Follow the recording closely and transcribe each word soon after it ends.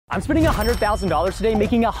I'm spending $100,000 today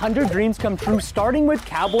making 100 dreams come true, starting with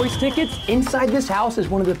Cowboys tickets. Inside this house is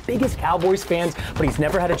one of the biggest Cowboys fans, but he's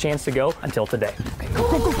never had a chance to go until today. Okay, go.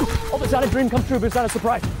 Oh, it's not a dream come true, but it's not a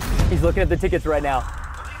surprise. He's looking at the tickets right now.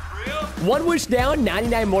 One wish down,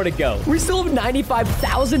 99 more to go. We still have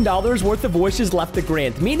 $95,000 worth of wishes left to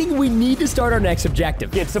grant, meaning we need to start our next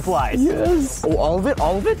objective. Get supplies. Yes. Oh, all of it?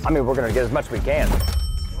 All of it? I mean, we're gonna get as much as we can.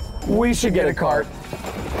 We should get a cart.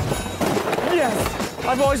 Yes.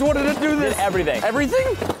 I've always wanted to do this. Everything.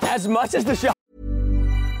 Everything? As much as the shop.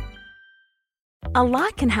 A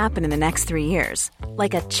lot can happen in the next 3 years.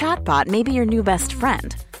 Like a chatbot may be your new best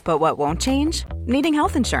friend. But what won't change? Needing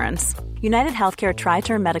health insurance. United Healthcare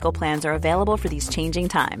Tri-Term Medical Plans are available for these changing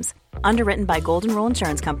times. Underwritten by Golden Rule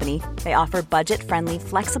Insurance Company, they offer budget-friendly,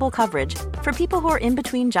 flexible coverage for people who are in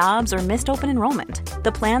between jobs or missed open enrollment.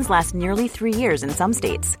 The plans last nearly 3 years in some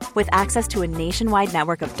states, with access to a nationwide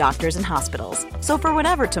network of doctors and hospitals. So for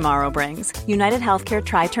whatever tomorrow brings, United Healthcare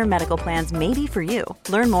Tri-Term Medical Plans may be for you.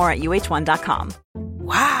 Learn more at uh1.com.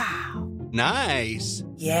 Wow. Nice.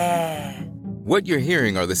 Yeah. What you're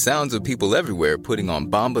hearing are the sounds of people everywhere putting on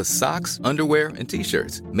Bombas socks, underwear, and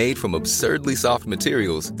T-shirts made from absurdly soft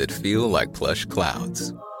materials that feel like plush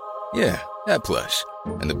clouds. Yeah, that plush.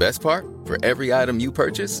 And the best part? For every item you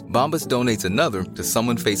purchase, Bombas donates another to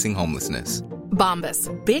someone facing homelessness. Bombas.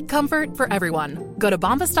 Big comfort for everyone. Go to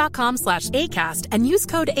bombas.com/ACAST and use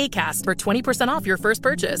code ACAST for 20% off your first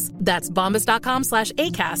purchase. That's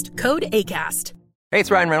bombas.com/ACAST. Code ACAST. Hey, it's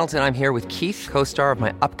Ryan Reynolds, and I'm here with Keith, co-star of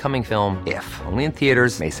my upcoming film, If, only in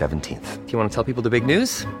theaters May 17th. Do you want to tell people the big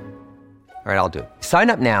news? All right, I'll do it. Sign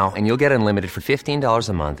up now and you'll get unlimited for $15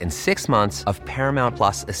 a month and 6 months of Paramount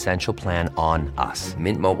Plus Essential Plan on us.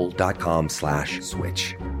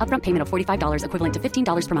 MintMobile.com/switch. Upfront payment of $45 equivalent to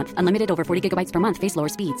 $15 per month. Unlimited over 40 gigabytes per month. Face lower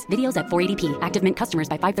speeds. Videos at 480p. Active Mint customers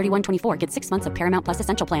by 531.24 get 6 months of Paramount Plus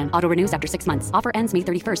Essential Plan. Auto renews after 6 months. Offer ends May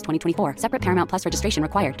 31st, 2024. Separate Paramount Plus registration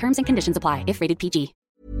required. Terms and conditions apply if rated PG.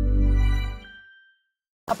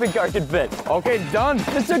 Shopping cart can fit. Okay, done.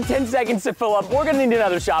 This took 10 seconds to fill up. We're gonna need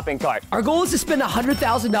another shopping cart. Our goal is to spend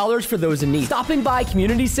 $100,000 for those in need. Stopping by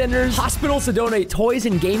community centers, hospitals to donate toys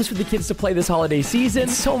and games for the kids to play this holiday season,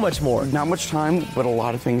 so much more. Not much time, but a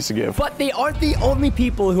lot of things to give. But they aren't the only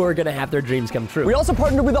people who are gonna have their dreams come true. We also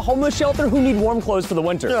partnered with a homeless shelter who need warm clothes for the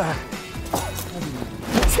winter.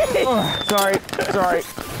 Sorry.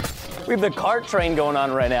 We have the cart train going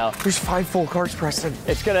on right now. There's 5 full carts, Preston.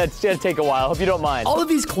 It's gonna take a while. Hope you don't mind. All of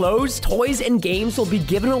these clothes, toys, and games will be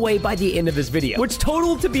given away by the end of this video, which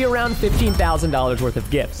totaled to be around $15,000 worth of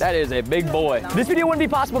gifts. That is a big boy. This video wouldn't be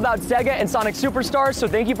possible without Sega and Sonic Superstars, so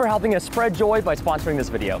thank you for helping us spread joy by sponsoring this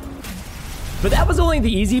video. But that was only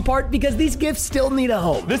the easy part because these gifts still need a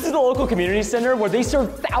home. This is the local community center where they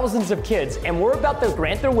serve thousands of kids, and we're about to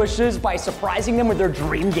grant their wishes by surprising them with their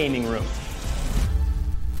dream gaming room.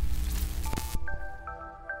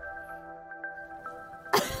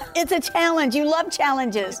 It's a challenge. You love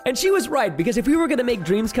challenges. And she was right, because if we were gonna make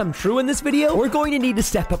dreams come true in this video, we're going to need to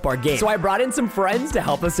step up our game. So I brought in some friends to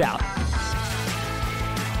help us out.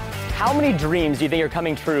 How many dreams do you think are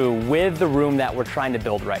coming true with the room that we're trying to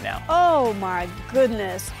build right now? Oh my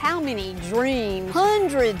goodness. How many dreams?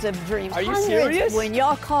 Hundreds of dreams. Are you Hundreds. serious? When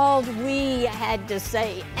y'all called, we had to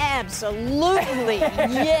say absolutely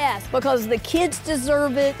yes, because the kids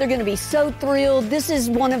deserve it. They're gonna be so thrilled. This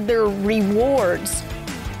is one of their rewards.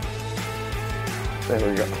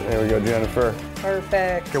 There we go, Jennifer.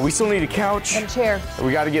 Perfect. Okay, we still need a couch. And a chair.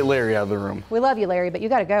 We got to get Larry out of the room. We love you, Larry, but you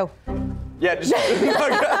got to go. Yeah, just...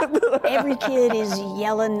 Every kid is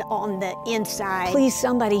yelling on the inside. Please,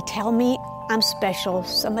 somebody tell me I'm special.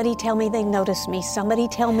 Somebody tell me they notice me. Somebody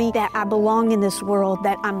tell me that I belong in this world,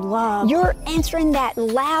 that I'm loved. You're answering that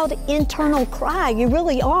loud internal cry. You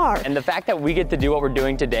really are. And the fact that we get to do what we're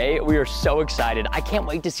doing today, we are so excited. I can't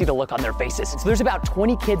wait to see the look on their faces. So there's about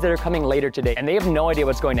 20 kids that are coming later today, and they have no idea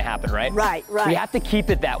what's going to happen, right? Right. We have to keep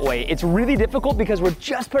it that way. It's really difficult because we're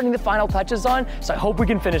just putting the final touches on, so I hope we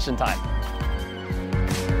can finish in time.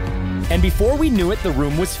 And before we knew it, the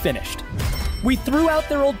room was finished. We threw out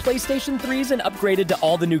their old PlayStation 3s and upgraded to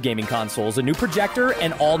all the new gaming consoles, a new projector,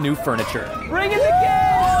 and all new furniture. Bring in the kids!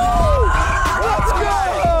 Let's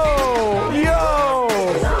go! Yo!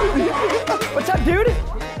 What's up, dude?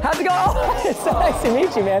 How's it going? Oh, it's so nice to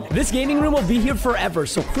meet you, man. This gaming room will be here forever,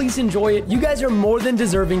 so please enjoy it. You guys are more than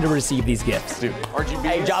deserving to receive these gifts. Dude, RGB.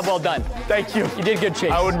 Hey, job well done. Thank you. You did good,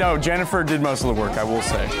 Chase. I would know. Jennifer did most of the work, I will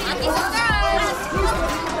say.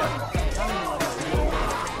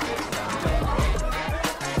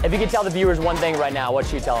 If you could tell the viewers one thing right now, what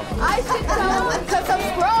should you tell them? I should tell them to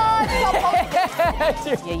subscribe.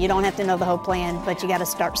 Yeah, you don't have to know the whole plan, but you got to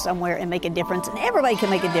start somewhere and make a difference. And everybody can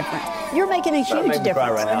make a difference. You're making a huge difference.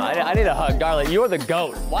 Right now. I need a hug, darling. You're the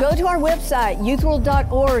GOAT. What? Go to our website,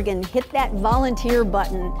 youthworld.org, and hit that volunteer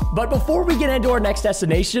button. But before we get into our next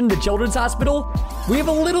destination, the Children's Hospital, we have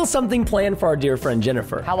a little something planned for our dear friend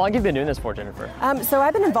Jennifer. How long have you been doing this for, Jennifer? So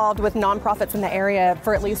I've been involved with nonprofits in the area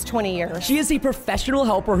for at least 20 years. She is a professional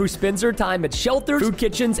helper who spends her time at shelters, food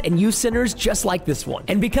kitchens, and youth centers just like this one.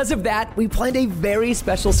 And because of that, we planned a very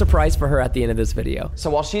special surprise for her at the end of this video. So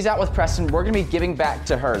while she's out with Preston, we're gonna be giving back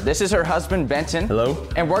to her. This is her husband, Benton. Hello.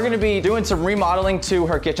 And we're gonna be doing some remodeling to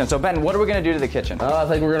her kitchen. So Benton, what are we gonna do to the kitchen? I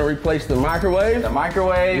think we're gonna replace the microwave,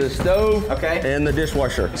 the stove, okay, and the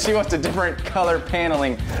dishwasher. She wants a different color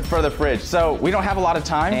paneling for the fridge. So we don't have a lot of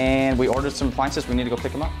time, and we ordered some appliances. We need to go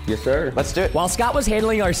pick them up. Yes, sir. Let's do it. While Scott was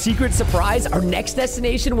handling our secret surprise, our next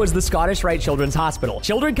destination was the Scottish Rite Children's Hospital.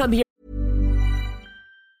 Children come here.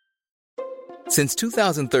 Since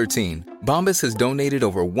 2013, Bombas has donated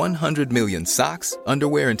over 100 million socks,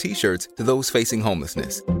 underwear, and T-shirts to those facing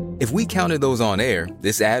homelessness. If we counted those on air,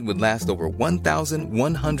 this ad would last over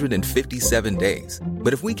 1,157 days.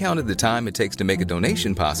 But if we counted the time it takes to make a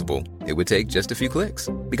donation possible, it would take just a few clicks.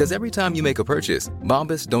 Because every time you make a purchase,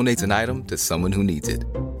 Bombas donates an item to someone who needs it.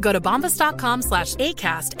 Go to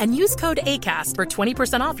bombas.com/ACAST and use code ACAST for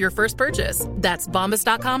 20% off your first purchase. That's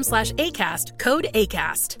bombas.com/ACAST, code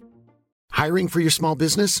ACAST. Hiring for your small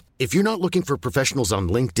business? If you're not looking for professionals on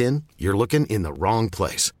LinkedIn, you're looking in the wrong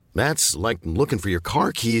place. That's like looking for your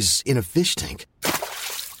car keys in a fish tank.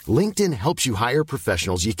 LinkedIn helps you hire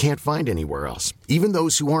professionals you can't find anywhere else, even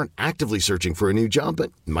those who aren't actively searching for a new job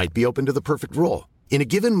but might be open to the perfect role. In a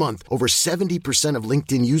given month, over 70% of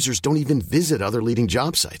LinkedIn users don't even visit other leading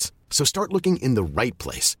job sites. So start looking in the right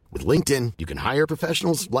place. With LinkedIn, you can hire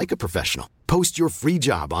professionals like a professional. Post your free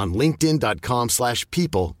job on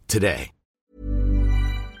linkedin.com/people today.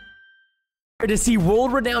 To see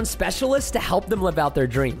world-renowned specialists to help them live out their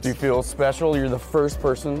dreams. Do you feel special? You're the first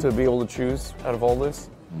person to be able to choose out of all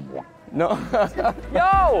this? No.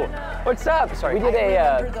 Yo! What's up? Sorry, we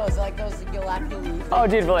did those you'll have to lose. Oh,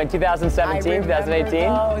 dude, for like 2017,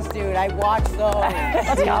 2018? Those, dude. I watched those.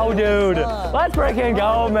 Let's go, dude. Let's freaking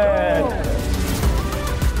go, man.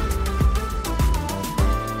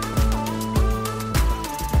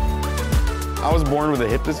 I was born with a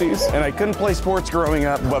hip disease, and I couldn't play sports growing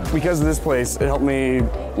up, but because of this place, it helped me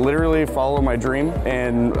literally follow my dream,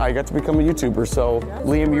 and I got to become a YouTuber, so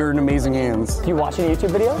Liam, you're in amazing hands. Do you watch any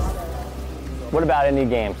YouTube videos? What about any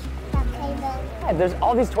games? Yeah, there's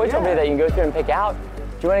all these toys over there that you can go through and pick out.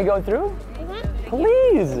 Do you want to go through?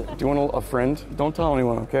 Please. Do you want a friend? Don't tell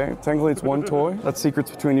anyone, okay? Technically, it's one toy. That's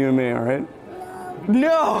secrets between you and me, all right?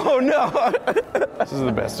 No. This is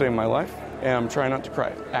the best day of my life, and I'm trying not to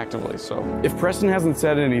cry actively, so. If Preston hasn't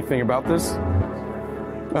said anything about this,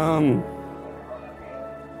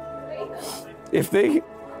 if they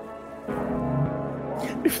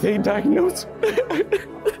diagnose,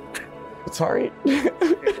 sorry.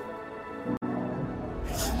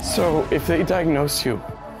 So if they diagnose you,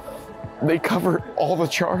 they cover all the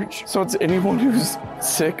charge. So it's anyone who's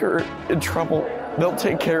sick or in trouble, they'll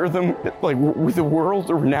take care of them like with a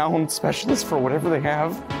world-renowned specialist for whatever they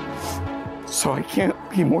have. So I can't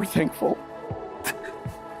be more thankful.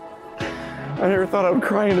 I never thought I would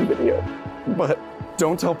cry in a video, but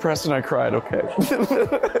don't tell Preston I cried, okay?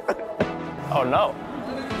 Oh no.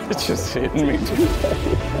 It's just hitting me too.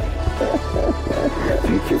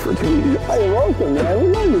 Thank you for doing it. You're welcome, man. I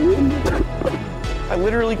love you. I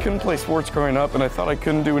literally couldn't play sports growing up, and I thought I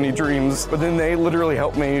couldn't do any dreams, but then they literally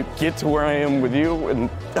helped me get to where I am with you, and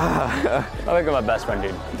I think you're my best friend,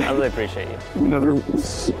 dude. I really appreciate you. Another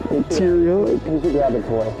material. You should grab a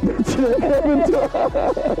toy.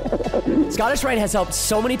 Scottish Rite has helped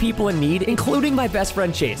so many people in need, including my best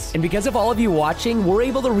friend Chase. And because of all of you watching, we're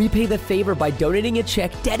able to repay the favor by donating a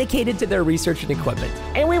check dedicated to their research and equipment.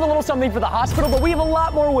 And we have a little something for the hospital, but we have a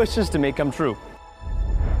lot more wishes to make come true.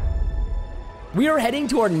 We are heading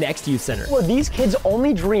to our next youth center, where these kids'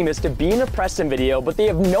 only dream is to be in a Preston video, but they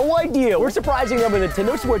have no idea we're surprising them with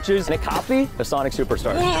Nintendo Switches and a copy of Sonic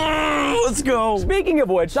Superstars. Let's go. Speaking of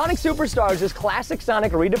which, Sonic Superstars is classic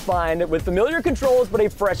Sonic redefined with familiar controls but a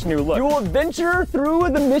fresh new look. You will adventure through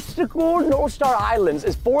the mystical North Star Islands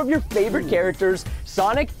as 4 of your favorite characters,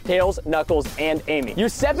 Sonic, Tails, Knuckles, and Amy.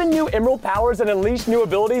 Use 7 new Emerald powers and unleash new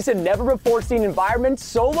abilities in never-before-seen environments,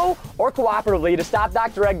 solo or cooperatively, to stop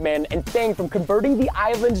Dr. Eggman and Fang from converting the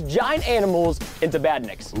island's giant animals into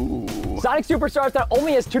badniks. Ooh. Sonic Superstars not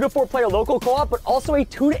only has 2 to 4 player local co-op, but also a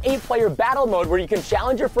 2 to 8 player battle mode where you can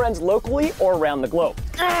challenge your friends locally or around the globe.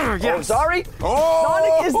 Yes. Oh, sorry.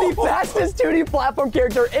 Sonic is the fastest 2D platform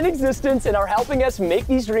character in existence and are helping us make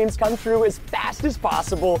these dreams come true as fast as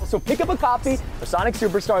possible. So pick up a copy of Sonic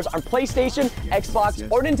Superstars on PlayStation, Xbox,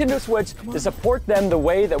 or Nintendo Switch to support them the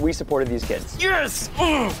way that we supported these kids. Yes!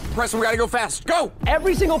 Preston, we gotta go fast. Go!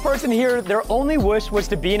 Every single person here, their only wish was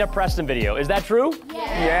to be in a Preston video. Is that true?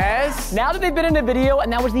 Yes. Now that they've been in a video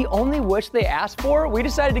and that was the only wish they asked for, we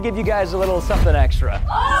decided to give you guys a little something extra.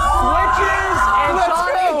 Switches and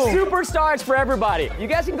Sonic Superstars for everybody. You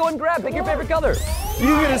guys can go and grab, pick your favorite color.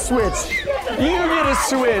 You get a Switch. You get a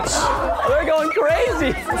Switch. They're going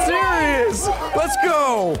crazy. Serious. Let's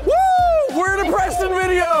go. Woo! We're in a Preston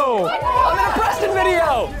video. I'm in a Preston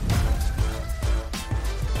video.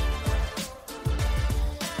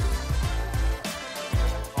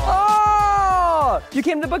 Oh! You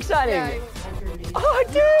came to book signing. Yeah. Oh,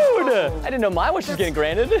 dude! I didn't know my wish was getting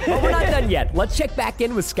granted. But we're not done yet. Let's check back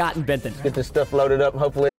in with Scott and Benton. Get this stuff loaded up,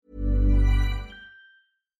 hopefully.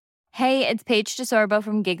 Hey, it's Paige DeSorbo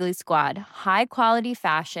from Giggly Squad. High quality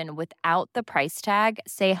fashion without the price tag.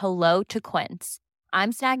 Say hello to Quince.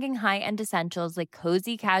 I'm snagging high-end essentials like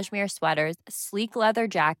cozy cashmere sweaters, sleek leather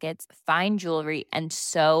jackets, fine jewelry, and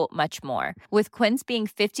so much more. With Quince being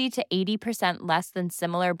 50 to 80% less than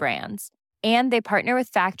similar brands. And they partner with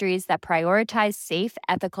factories that prioritize safe,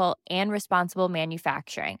 ethical, and responsible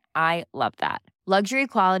manufacturing. I love that. Luxury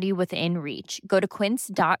quality within reach. Go to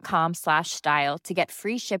quince.com/style to get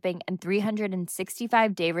free shipping and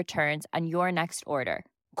 365-day returns on your next order.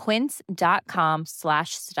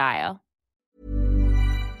 Quince.com/style.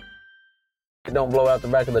 Don't blow out the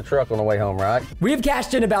back of the truck on the way home, right? We have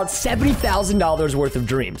cashed in about $70,000 worth of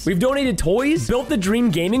dreams. We've donated toys, built the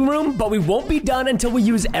dream gaming room, but we won't be done until we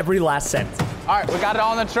use every last cent. All right, we got it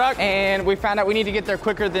all in the truck, and we found out we need to get there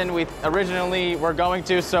quicker than we originally were going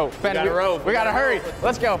to, so Ben, we gotta hurry.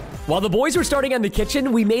 Let's go. While the boys were starting on the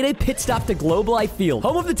kitchen, we made a pit stop to Globe Life Field,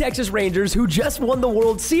 home of the Texas Rangers, who just won the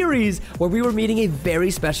World Series, where we were meeting a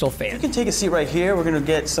very special fan. You can take a seat right here. We're gonna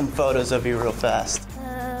get some photos of you real fast.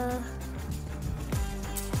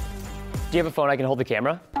 Do you have a phone I can hold the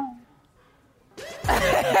camera?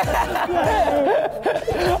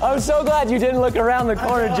 I'm so glad you didn't look around the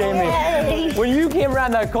corner, Jamie. When you came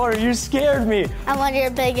around that corner, you scared me. I'm one of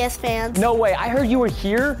your biggest fans. No way. I heard you were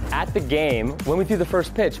here at the game when we threw the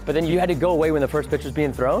first pitch, but then you had to go away when the first pitch was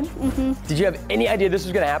being thrown? Mm-hmm. Did you have any idea this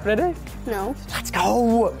was going to happen today? No. Let's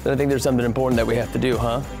go. I think there's something important that we have to do,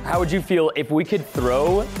 huh? How would you feel if we could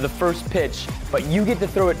throw the first pitch, but you get to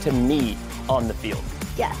throw it to me on the field?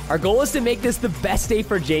 Yeah. Our goal is to make this the best day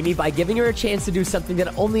for Jamie by giving her a chance to do something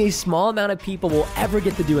that only a small amount of people will ever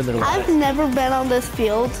get to do in their lives. I've never been on this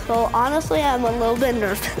field, so honestly, I'm a little bit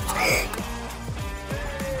nervous.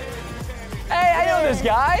 Hey, I know this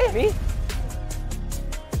guy. Me?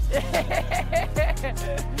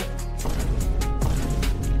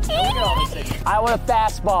 I want a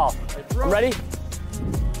fastball. Ready?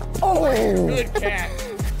 Oh! Good catch.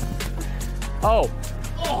 Oh.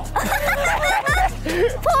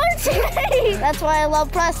 Poor Chase! That's why I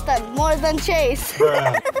love Preston more than Chase.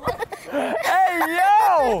 Hey,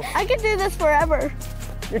 yo! I could do this forever.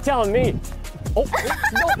 You're telling me. Oh,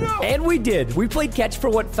 no. And we did. We played catch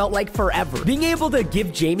for what felt like forever. Being able to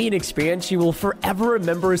give Jamie an experience she will forever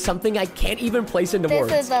remember is something I can't even place into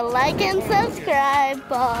words. This is a like and subscribe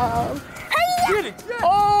ball.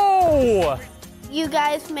 Oh! You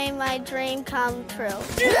guys made my dream come true.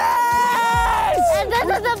 Yes! And this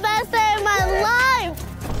is the best day of my life!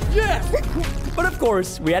 Yes! But of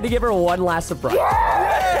course, we had to give her one last surprise.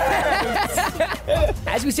 Yes!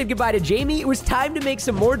 As we said goodbye to Jamie, it was time to make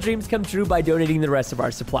some more dreams come true by donating the rest of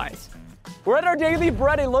our supplies. We're at our Daily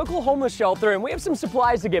Bread, a local homeless shelter, and we have some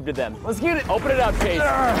supplies to give to them. Let's get it. Open it up, Chase.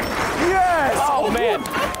 Yes! Oh, man.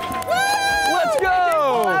 Let's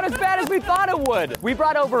go! Not as bad as we thought it would. We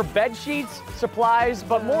brought over bed sheets, supplies,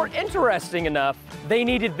 but more interesting enough, they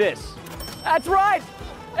needed this. That's right!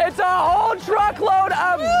 It's a whole truckload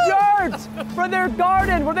of dirt for their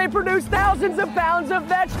garden where they produce thousands of pounds of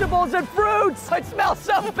vegetables and fruits. It smells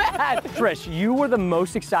so bad. Trish, you were the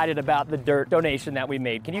most excited about the dirt donation that we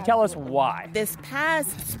made. Can you tell us why? This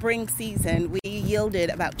past spring season, we yielded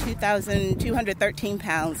about 2,213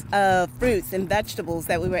 pounds of fruits and vegetables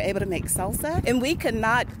that we were able to make salsa. And we could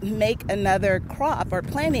not make another crop or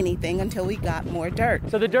plant anything until we got more dirt.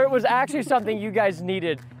 So the dirt was actually something you guys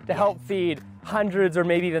needed to help feed hundreds or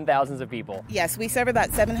maybe even thousands of people. Yes, we serve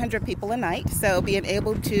about 700 people a night, so being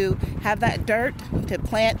able to have that dirt to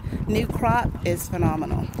plant new crop is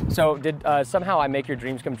phenomenal. So did somehow I make your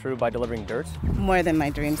dreams come true by delivering dirt? More than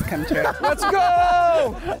my dreams come true. Let's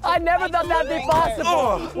go! I never thought that'd be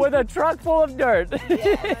possible with a truck full of dirt.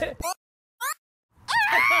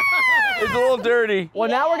 It's a little dirty. Well,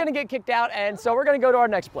 now we're gonna get kicked out, and so we're gonna go to our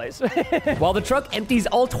next place. While the truck empties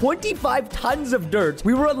all 25 tons of dirt,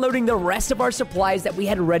 we were unloading the rest of our supplies that we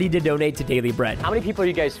had ready to donate to Daily Bread. How many people are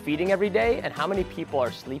you guys feeding every day, and how many people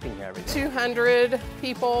are sleeping here every day? 200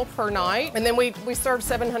 people per night, and then we serve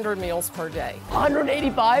 700 meals per day.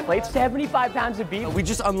 185 plates, 75 pounds of beef. We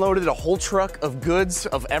just unloaded a whole truck of goods,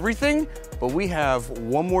 of everything, but we have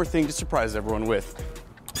one more thing to surprise everyone with.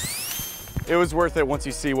 It was worth it once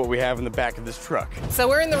you see what we have in the back of this truck. So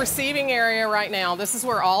we're in the receiving area right now. This is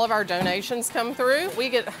where all of our donations come through. We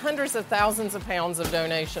get hundreds of thousands of pounds of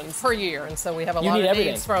donations per year, and so we have a lot of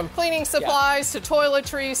needs, from cleaning supplies to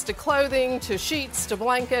toiletries to clothing to sheets to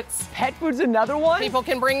blankets. Pet food's another one? People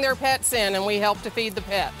can bring their pets in, and we help to feed the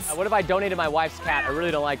pets. What if I donated my wife's cat? I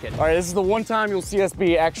really don't like it. All right, this is the one time you'll see us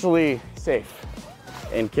be actually safe.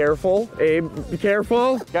 And careful. Abe, be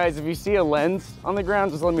careful. Guys, if you see a lens on the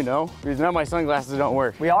ground, just let me know, because now my sunglasses don't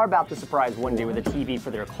work. We are about to surprise Wendy with a TV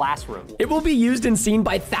for their classroom. It will be used and seen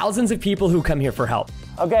by thousands of people who come here for help.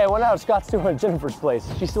 Okay, I went out. Scott's doing at Jennifer's place.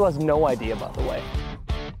 She still has no idea, by the way.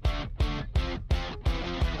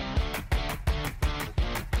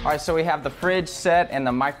 All right, so we have the fridge set and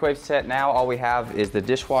the microwave set now. All we have is the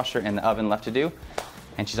dishwasher and the oven left to do,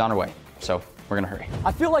 and she's on her way, so we're gonna hurry.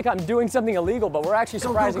 I feel like I'm doing something illegal, but we're actually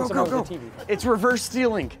surprising someone with the TV. It's reverse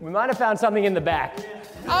stealing. We might have found something in the back.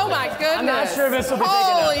 Oh my goodness. I'm not sure if this will be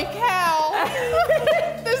Holy cow.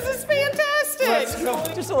 This is fantastic. Let's go.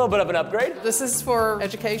 Just a little bit of an upgrade. This is for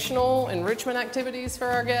educational enrichment activities for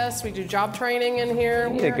our guests. We do job training in here.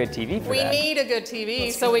 We need a good TV for We that. need a good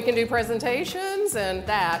TV so we can do presentations, and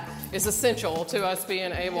that is essential to us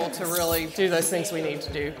being able to really do those things we need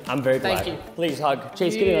to do. I'm very glad. Thank you. Please hug.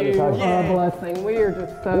 Chase, get in on this hug. Oh, blessing. We are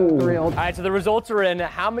just so thrilled. All right, so the results are in.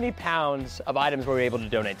 How many pounds of items were we able to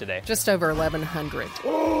donate today? Just over 1,100.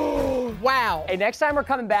 Wow. Hey, next time we're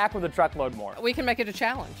coming back with a truckload more. We can make it a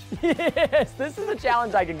challenge. Yes, this is a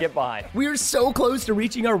challenge I can get behind. We are so close to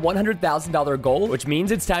reaching our $100,000 goal, which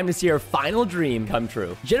means it's time to see our final dream come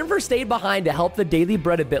true. Jennifer stayed behind to help the Daily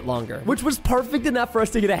Bread a bit longer, which was perfect enough for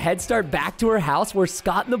us to get a head start back to her house where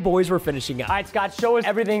Scott and the boys were finishing up. All right, Scott, show us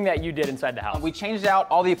everything that you did inside the house. We changed out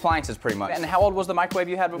all the appliances pretty much. And how old was the microwave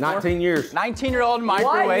you had before? 19 years. 19-year-old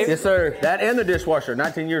microwave. Yes, sir. That and the dishwasher,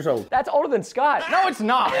 19 years old. That's older than Scott. No, it's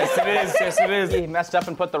not. Yes, it is. Yes, it is. He messed up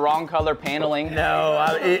and put the wrong color paneling. No,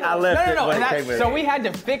 I left it when it came with it. So we had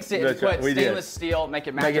to fix it and That's right, put we did. stainless steel, make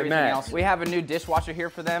it match everything match. else. We have a new dishwasher here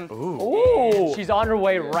for them. Ooh. She's on her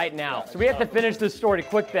way right now. So we have to finish this story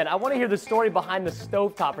quick then. I want to hear the story behind the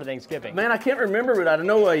stovetop for Thanksgiving. Man, I can't remember, but I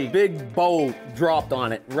know a big bowl dropped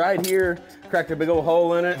on it right here, cracked a big old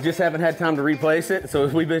hole in it. Just haven't had time to replace it, so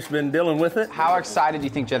we've just been dealing with it. How excited do you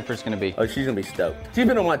think Jennifer's going to be? Oh, she's going to be stoked. She's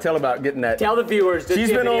been on my tail about getting that. Tell the viewers, did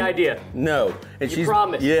she have any idea? No. And You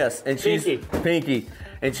promised. Yes, and Pinky.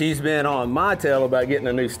 And she's been on my tail about getting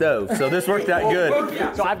a new stove. So this worked out good.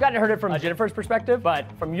 So I've gotten to heard it from Jennifer's perspective, but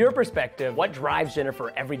from your perspective, what drives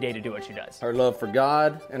Jennifer every day to do what she does? Her love for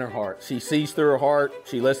God and her heart. She sees through her heart,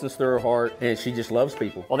 she listens through her heart, and she just loves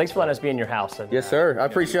people. Well, thanks for letting us be in your house. Yes, sir. I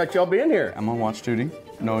appreciate y'all being here. I'm on watch duty.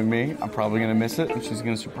 Knowing me, I'm probably gonna miss it, and she's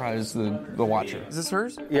gonna surprise the watcher. Is this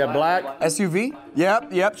hers? Yeah, black. SUV?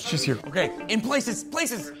 Yep, she's here. Okay, in places.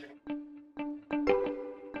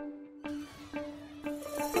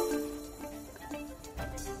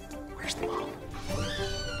 Where's the mom?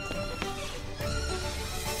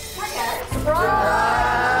 So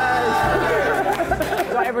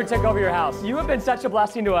I ever took over your house. You have been such a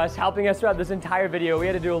blessing to us, helping us throughout this entire video. We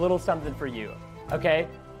had to do a little something for you, okay?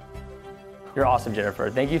 You're awesome, Jennifer.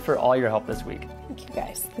 Thank you for all your help this week. Thank you,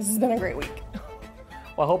 guys. This has been a great week.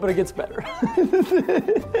 Well, I hope it gets better.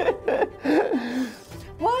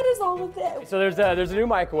 What is all of this? So there's a new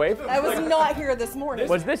microwave. I was not here this morning.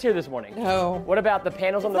 Was this here this morning? No. What about the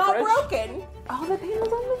panels on the fridge? Not broken. Oh, the panels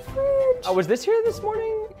on the fridge. Oh, was this here this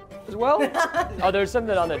morning as well? Oh, there's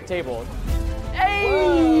something on the table.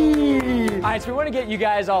 Hey! All right, so we want to get you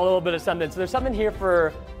guys all a little bit of something. So there's something here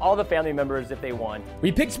for all the family members if they want.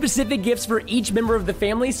 We picked specific gifts for each member of the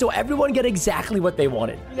family so everyone get exactly what they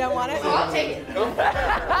wanted. You don't want it? I'll take it.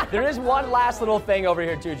 There is one last little thing over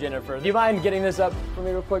here too, Jennifer. Do you mind getting this up for me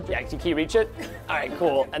real quick? Yeah, can you reach it? All right,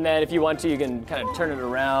 cool. And then if you want to, you can kind of turn it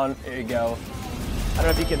around. There you go. I don't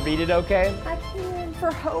know if you can read it okay. I can.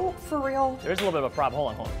 For hope, for real. There's a little bit of a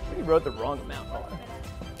problem. Hold on. We wrote the wrong amount. Hold on.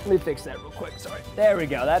 Let me fix that real quick, sorry. There we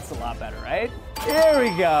go, that's a lot better, right? There we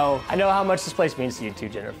go. I know how much this place means to you too,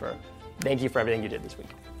 Jennifer. Thank you for everything you did this week.